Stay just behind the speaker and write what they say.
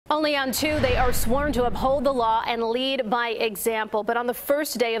Only on 2, they are sworn to uphold the law and lead by example. But on the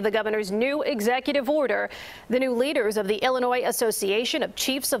first day of the governor's new executive order, the new leaders of the Illinois Association of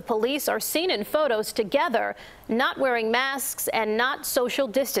Chiefs of Police are seen in photos together, not wearing masks and not social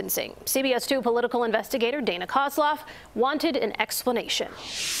distancing. CBS 2 political investigator Dana Kozlov wanted an explanation.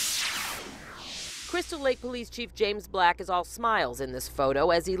 Crystal Lake Police Chief James Black is all smiles in this photo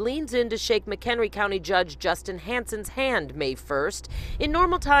as he leans in to shake McHenry County Judge Justin Hansen's hand May 1st. In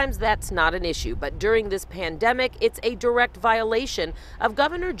normal times, that's not an issue, but during this pandemic, it's a direct violation of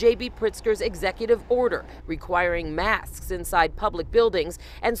Governor J.B. Pritzker's executive order requiring masks inside public buildings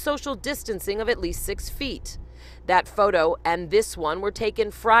and social distancing of at least 6 feet. That photo and this one were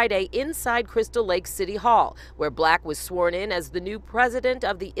taken Friday inside Crystal Lake City Hall, where Black was sworn in as the new president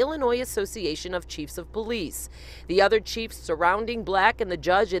of the Illinois Association of Chiefs of Police. The other chiefs surrounding Black and the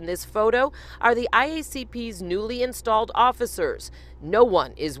judge in this photo are the IACP's newly installed officers. No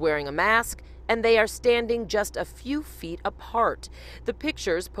one is wearing a mask, and they are standing just a few feet apart. The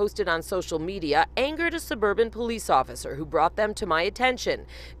pictures posted on social media angered a suburban police officer who brought them to my attention.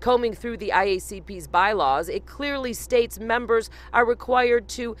 Combing through the IACP's bylaws, it clearly states members are required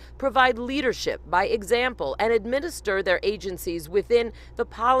to provide leadership by example and administer their agencies within the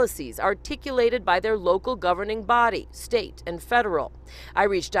policies articulated by their local governing body, state and federal. I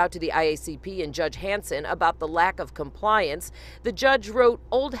reached out to the IACP and Judge Hansen about the lack of compliance. The judge wrote,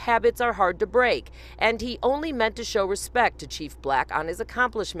 "Old habits are hard to break," and he only meant to show respect to Chief Black on his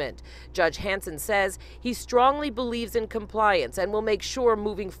accomplishment. Judge Hansen says he strongly believes in compliance and will make sure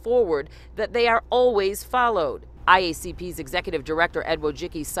moving forward that they are always followed. IACP's executive director Ed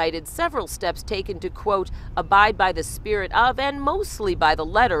Wojcicki cited several steps taken to, quote, abide by the spirit of and mostly by the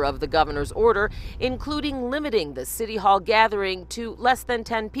letter of the governor's order, including limiting the City Hall gathering to less than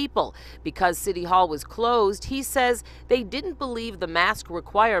 10 people. Because City Hall was closed, he says they didn't believe the mask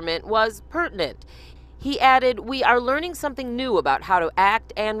requirement was pertinent. He added, "We are learning something new about how to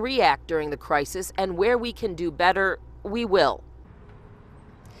act and react during the crisis, and where we can do better, we will."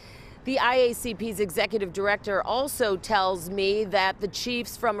 The IACP's executive director also tells me that the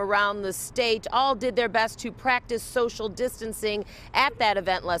chiefs from around the state all did their best to practice social distancing at that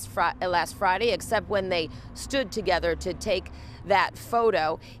event last Friday, except when they stood together to take that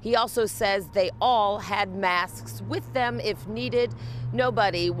photo. He also says they all had masks with them if needed.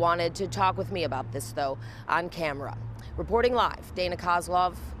 Nobody wanted to talk with me about this, though, on camera. Reporting live, Dana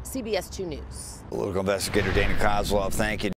Kozlov, CBS 2 News. Political investigator Dana Kozlov, thank you.